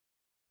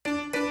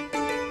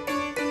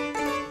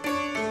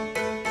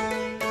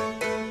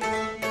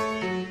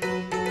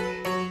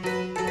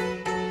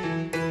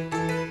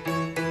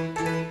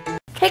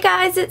Hey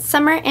guys, it's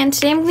Summer, and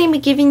today I'm going to be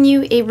giving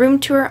you a room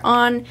tour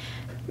on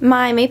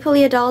my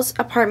Maplelea dolls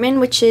apartment,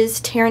 which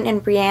is Taryn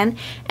and Brianne.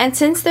 And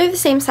since they're the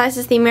same size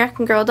as the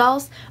American Girl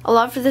dolls, a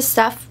lot of this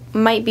stuff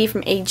might be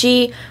from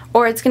AG,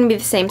 or it's going to be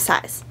the same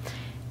size.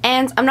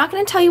 And I'm not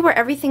going to tell you where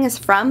everything is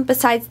from,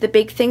 besides the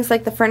big things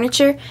like the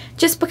furniture,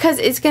 just because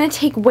it's going to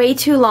take way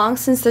too long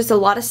since there's a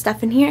lot of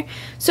stuff in here.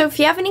 So if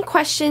you have any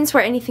questions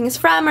where anything is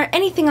from, or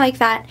anything like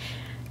that,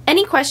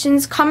 any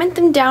questions, comment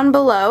them down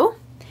below,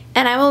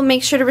 and I will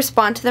make sure to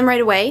respond to them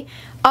right away.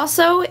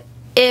 Also,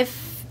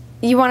 if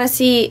you want to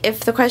see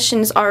if the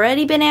question's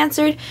already been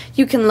answered,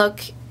 you can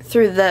look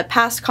through the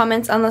past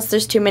comments. Unless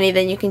there's too many,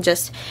 then you can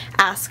just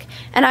ask,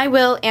 and I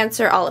will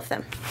answer all of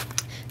them.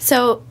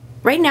 So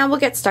right now we'll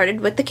get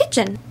started with the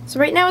kitchen. So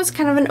right now is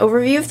kind of an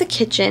overview of the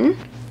kitchen.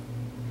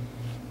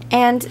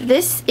 And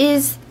this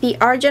is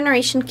the Our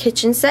Generation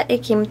kitchen set.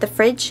 It came with the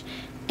fridge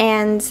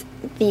and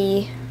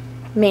the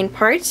main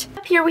part.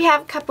 Up here we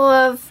have a couple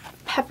of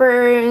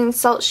pepper and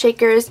salt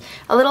shakers,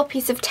 a little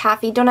piece of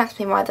taffy, don't ask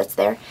me why that's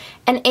there,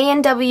 an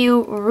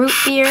A&W root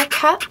beer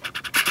cup,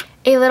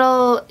 a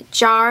little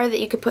jar that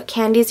you could put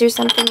candies or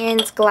something in,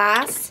 it's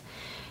glass,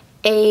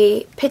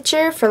 a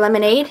pitcher for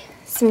lemonade,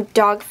 some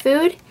dog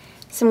food,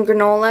 some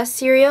granola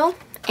cereal,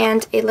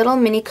 and a little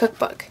mini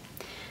cookbook.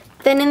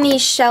 Then in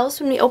these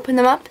shelves, when we open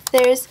them up,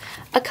 there's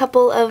a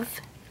couple of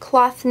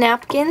cloth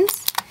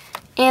napkins,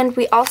 and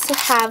we also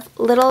have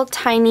little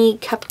tiny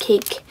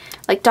cupcake,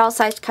 like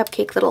doll-sized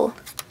cupcake little,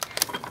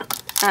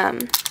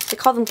 they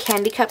call them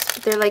candy cups,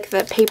 but they're like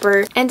the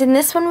paper. And in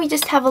this one we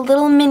just have a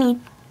little mini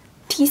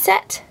tea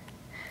set,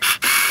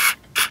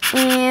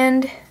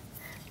 and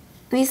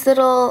these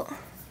little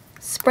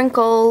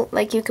sprinkle,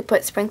 like you could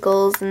put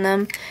sprinkles in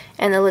them,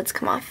 and the lids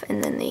come off,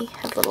 and then they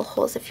have little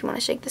holes if you want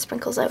to shake the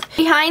sprinkles out.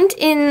 Behind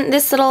in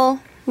this little,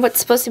 what's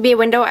supposed to be a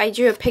window, I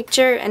drew a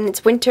picture, and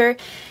it's winter.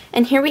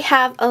 And here we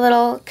have a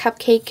little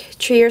cupcake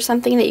tree or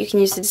something that you can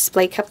use to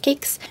display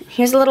cupcakes.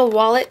 Here's a little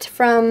wallet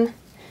from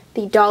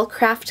the doll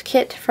craft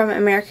kit from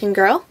American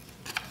Girl.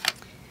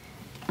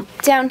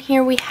 Down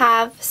here we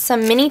have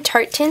some mini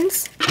tart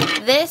tins.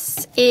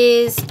 This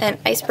is an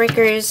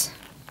Icebreakers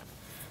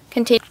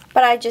container,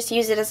 but I just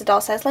use it as a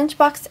doll-sized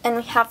lunchbox. And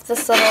we have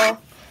this little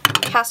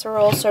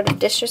casserole sort of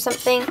dish or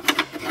something.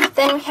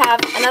 Then we have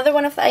another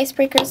one of the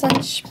Icebreakers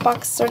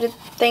lunchbox sort of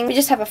thing. We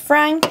just have a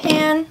frying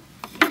pan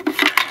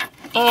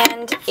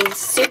and a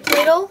soup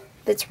ladle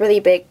that's really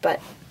big, but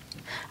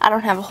I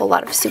don't have a whole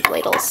lot of soup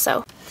ladles.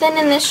 So then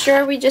in this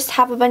drawer we just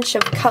have a bunch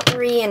of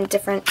cutlery and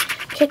different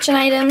kitchen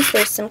items.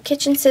 There's some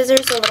kitchen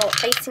scissors, a little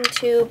icing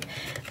tube,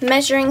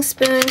 measuring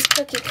spoons,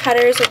 cookie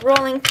cutters, a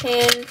rolling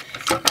pin,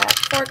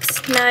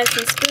 forks, knives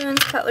and spoons,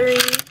 cutlery,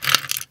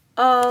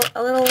 a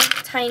little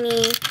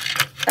tiny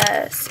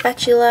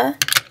spatula,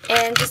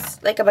 and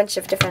just like a bunch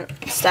of different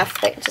stuff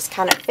that just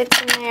kind of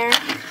fits in there.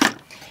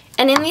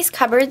 And in these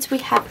cupboards we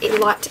have a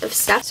lot of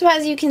stuff. So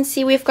as you can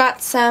see, we've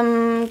got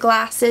some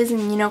glasses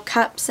and, you know,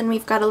 cups, and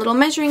we've got a little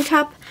measuring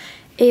cup,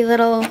 a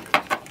little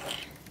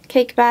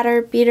cake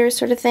batter beater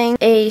sort of thing,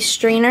 a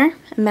strainer,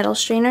 a metal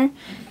strainer,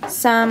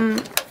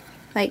 some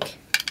like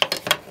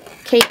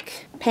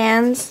cake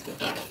pans,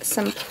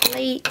 some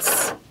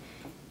plates,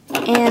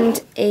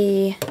 and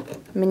a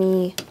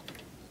mini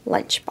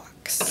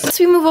lunchbox.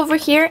 So we move over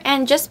here,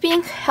 and just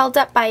being held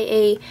up by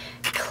a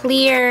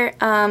clear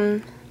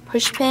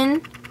push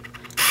pin.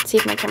 See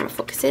if my camera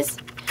focuses.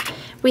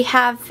 We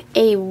have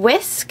a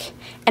whisk,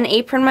 an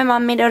apron my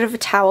mom made out of a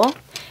towel,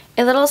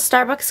 a little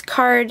Starbucks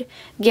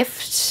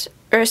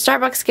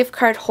gift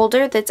card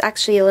holder that's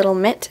actually a little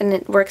mitt, and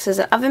it works as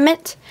an oven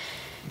mitt,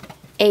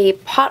 a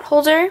pot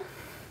holder,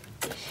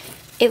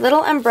 a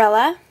little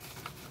umbrella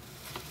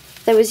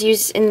that was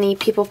used in the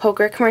People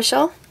Poker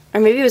commercial,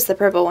 or maybe it was the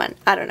purple one,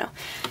 I don't know.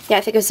 Yeah,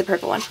 I think it was the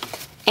purple one.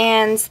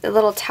 And a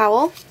little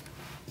towel,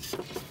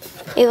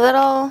 a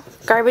little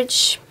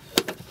garbage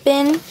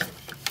bin,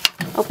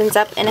 opens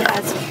up and it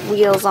has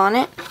wheels on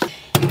it,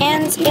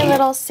 and a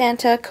little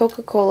Santa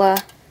Coca-Cola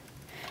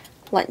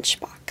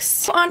lunchbox.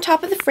 So on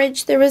top of the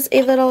fridge there was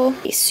a little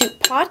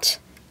soup pot,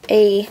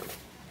 a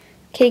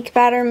cake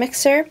batter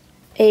mixer,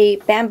 a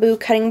bamboo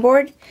cutting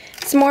board,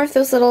 some more of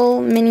those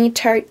little mini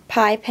tart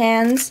pie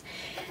pans,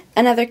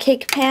 another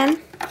cake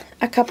pan,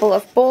 a couple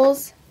of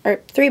bowls,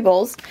 or 3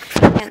 bowls,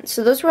 and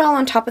so those were all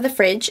on top of the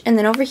fridge. And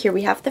then over here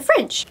we have the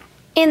fridge.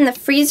 In the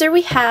freezer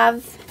we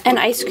have an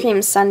ice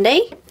cream sundae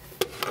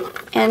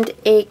and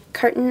a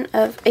carton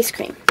of ice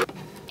cream.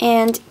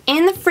 And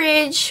in the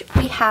fridge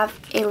we have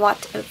a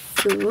lot of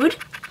food.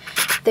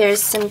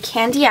 There's some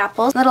candy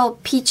apples, little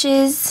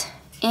peaches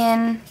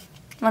in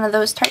one of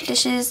those tart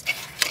dishes,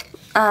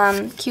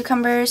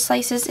 cucumber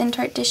slices in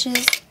tart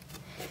dishes,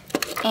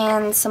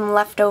 and some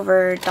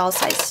leftover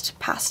doll-sized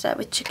pasta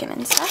with chicken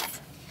and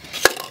stuff.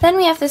 Then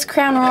we have this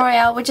Crown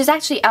Royal, which is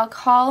actually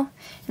alcohol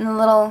in a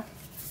little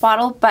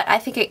bottle, but I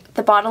think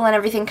the bottle and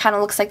everything kind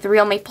of looks like the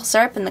real maple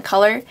syrup, and the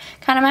color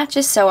kind of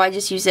matches, so I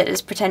just use it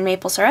as pretend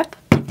maple syrup.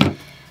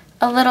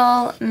 A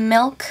little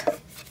milk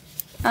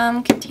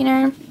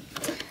container,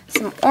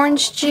 some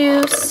orange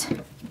juice,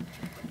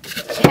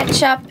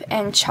 ketchup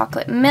and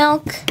chocolate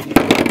milk.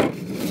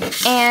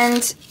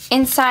 And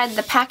inside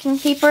the packing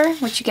paper,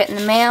 which you get in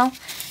the mail,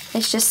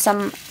 is just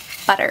some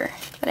butter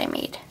that I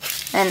made.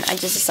 And I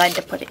just decided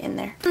to put it in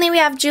there. And then we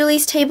have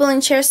Julie's table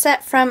and chair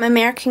set from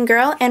American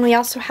Girl. And we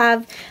also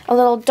have a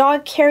little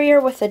dog carrier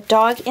with a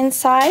dog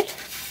inside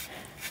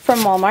from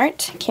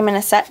Walmart. Came in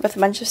a set with a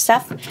bunch of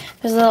stuff.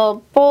 There's a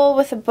little bowl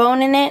with a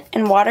bone in it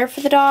and water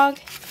for the dog.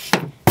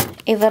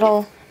 A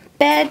little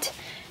bed.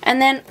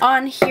 And then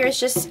on here is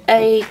just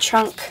a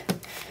trunk,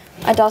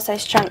 a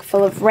doll-sized trunk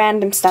full of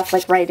random stuff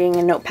like writing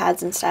and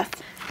notepads and stuff.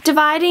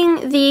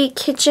 Dividing the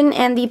kitchen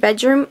and the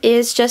bedroom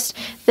is just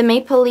the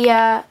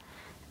Maplelea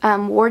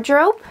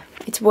wardrobe.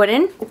 It's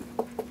wooden.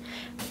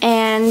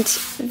 And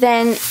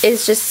then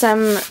is just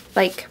some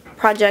like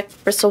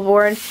project Bristol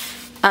board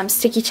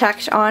sticky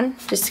tacked on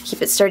just to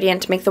keep it sturdy and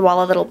to make the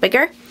wall a little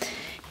bigger.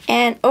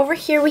 And over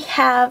here we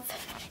have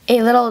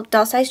a little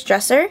doll-sized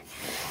dresser.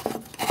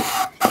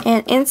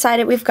 And inside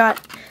it we've got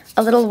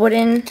a little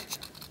wooden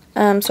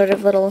sort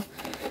of little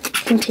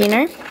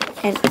container.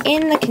 And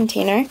in the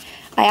container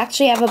I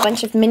actually have a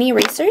bunch of mini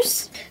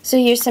erasers. So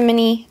here's some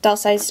mini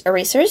doll-sized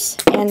erasers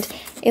and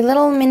a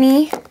little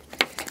mini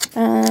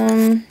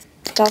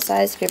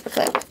doll-sized paper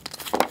clip.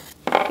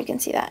 If you can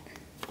see that.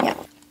 Yeah.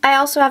 I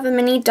also have a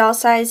mini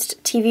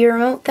doll-sized TV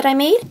remote that I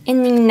made.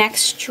 In the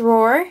next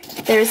drawer,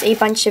 there's a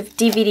bunch of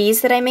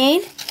DVDs that I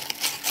made.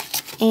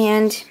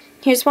 And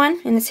here's one,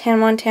 and it's Hannah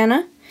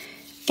Montana.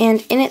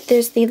 And in it,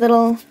 there's the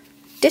little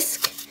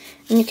disc,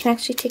 and you can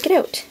actually take it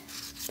out.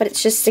 But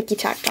it's just sticky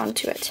tacked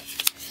onto it.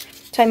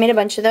 So I made a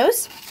bunch of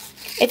those.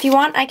 If you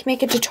want, I can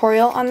make a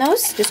tutorial on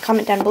those. Just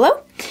comment down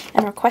below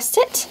and request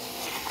it.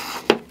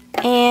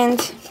 And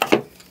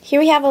here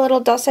we have a little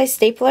doll-sized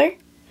stapler.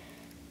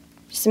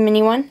 Just a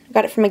mini one. I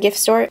got it from a gift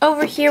store.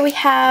 Over here we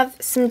have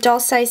some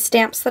doll-sized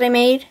stamps that I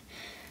made.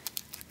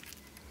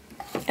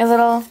 A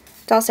little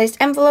doll-sized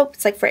envelope.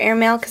 It's like for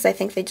airmail because I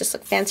think they just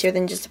look fancier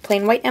than just a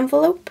plain white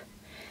envelope.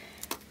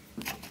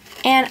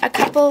 And a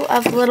couple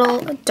of little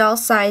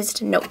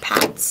doll-sized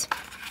notepads.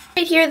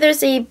 Right here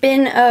there's a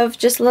bin of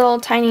just little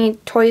tiny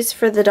toys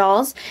for the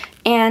dolls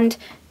and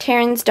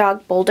Taryn's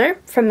dog Boulder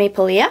from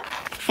Maplelea.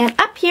 And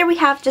up here we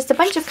have just a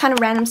bunch of kind of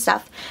random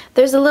stuff.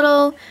 There's a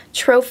little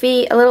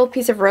trophy, a little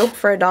piece of rope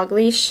for a dog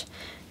leash,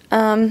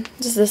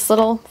 just this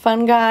little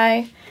fun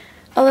guy,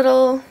 a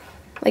little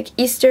like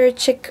Easter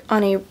chick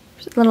on a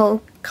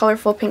little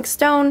colorful pink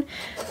stone,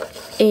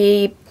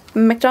 a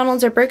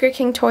McDonald's or Burger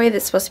King toy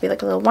that's supposed to be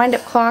like a little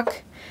wind-up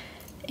clock,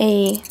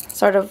 a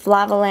sort of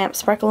lava lamp,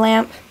 sparkle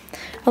lamp,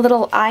 a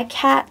little eye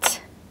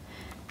cat,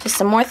 just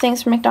some more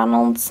things from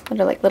McDonald's that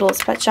are like little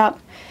sweat shop,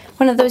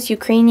 one of those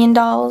Ukrainian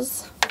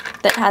dolls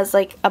that has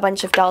like a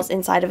bunch of dolls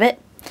inside of it,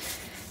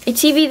 a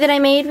TV that I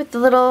made with the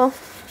little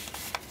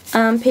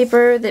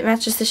paper that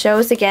matches the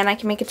shows. Again, I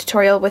can make a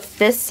tutorial with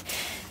this.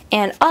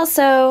 And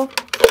also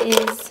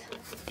is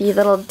the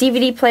little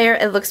DVD player.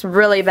 It looks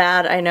really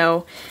bad, I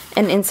know.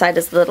 And inside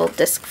is the little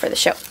disc for the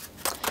show.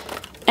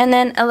 And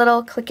then a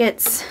little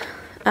Clickets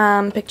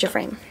picture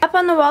frame. Up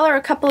on the wall are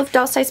a couple of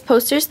doll-sized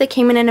posters that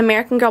came in an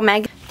American Girl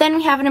magazine. Then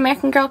we have an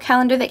American Girl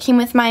calendar that came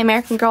with my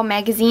American Girl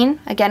magazine.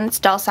 Again, it's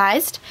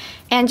doll-sized.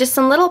 And just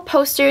some little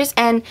posters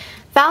and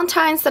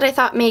Valentines that I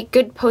thought made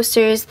good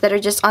posters that are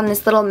just on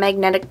this little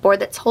magnetic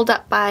board that's held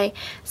up by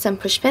some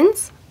push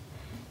pins.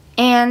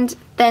 And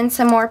then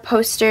some more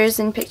posters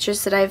and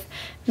pictures that I've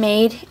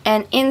made.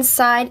 And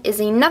inside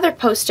is another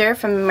poster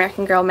from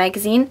American Girl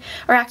magazine.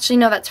 Or actually,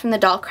 no, that's from the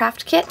Doll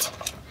Craft kit.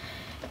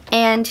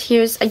 And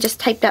here's, I just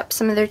typed up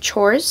some of their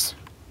chores.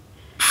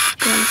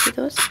 Do you want to see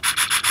those?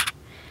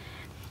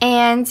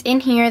 And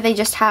in here they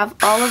just have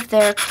all of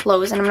their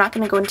clothes, and I'm not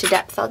going to go into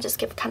depth, I'll just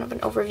give kind of an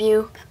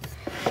overview.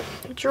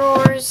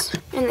 Drawers,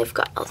 and they've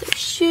got all their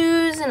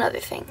shoes and other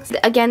things.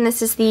 Again,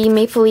 this is the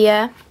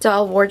Maplelea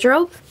doll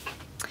wardrobe.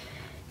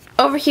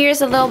 Over here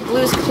is a little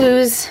Blue's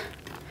Clues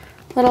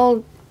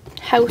little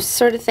house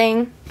sort of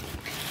thing.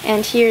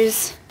 And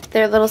here's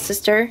their little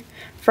sister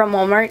from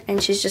Walmart,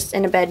 and she's just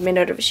in a bed made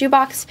out of a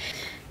shoebox.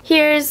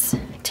 Here's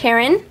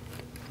Taryn.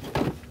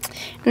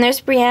 And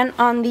there's Brianne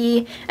on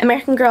the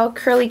American Girl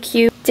Curly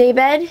Q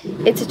daybed.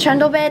 It's a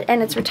trundle bed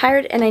and it's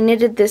retired, and I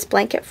knitted this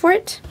blanket for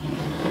it.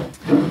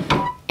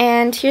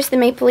 And here's the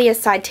Maplelea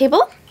side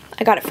table.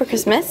 I got it for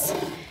Christmas.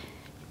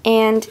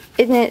 And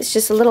in it, it's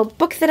just a little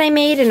book that I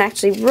made and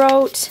actually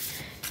wrote.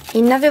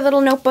 Another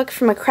little notebook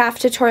from a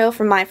craft tutorial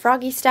from My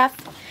Froggy Stuff.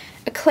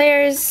 A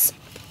Claire's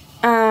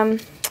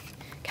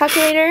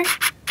calculator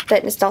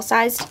that is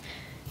doll-sized.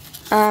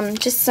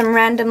 Just some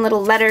random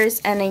little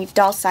letters and a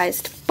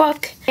doll-sized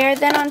book.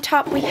 Then on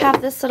top we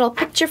have this little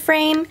picture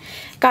frame.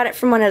 Got it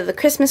from one of the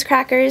Christmas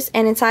crackers,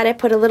 and inside I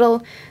put a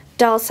little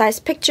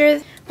doll-sized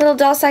picture, little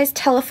doll-sized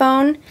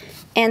telephone,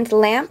 and the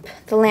lamp.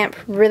 The lamp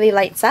really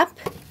lights up,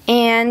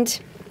 and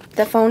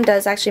the phone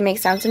does actually make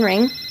sounds and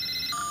ring.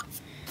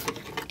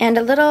 And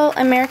a little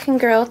American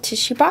Girl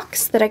tissue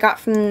box that I got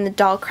from the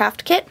Doll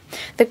Craft kit.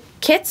 The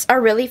kits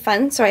are really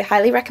fun, so I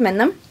highly recommend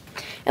them.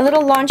 A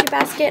little laundry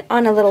basket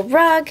on a little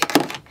rug,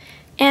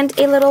 and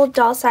a little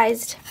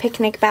doll-sized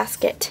picnic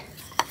basket.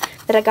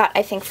 that I got,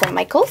 I think, from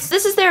Michael's.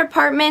 This is their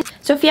apartment,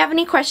 so if you have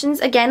any questions,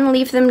 again,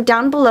 leave them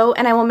down below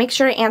and I will make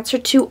sure to answer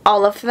to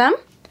all of them.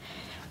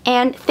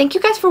 And thank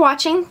you guys for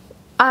watching.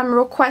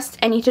 Request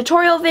any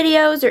tutorial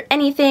videos or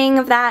anything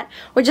of that,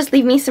 or just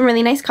leave me some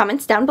really nice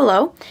comments down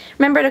below.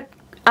 Remember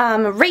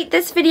to rate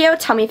this video,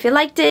 tell me if you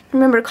liked it.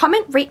 Remember to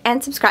comment, rate,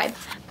 and subscribe.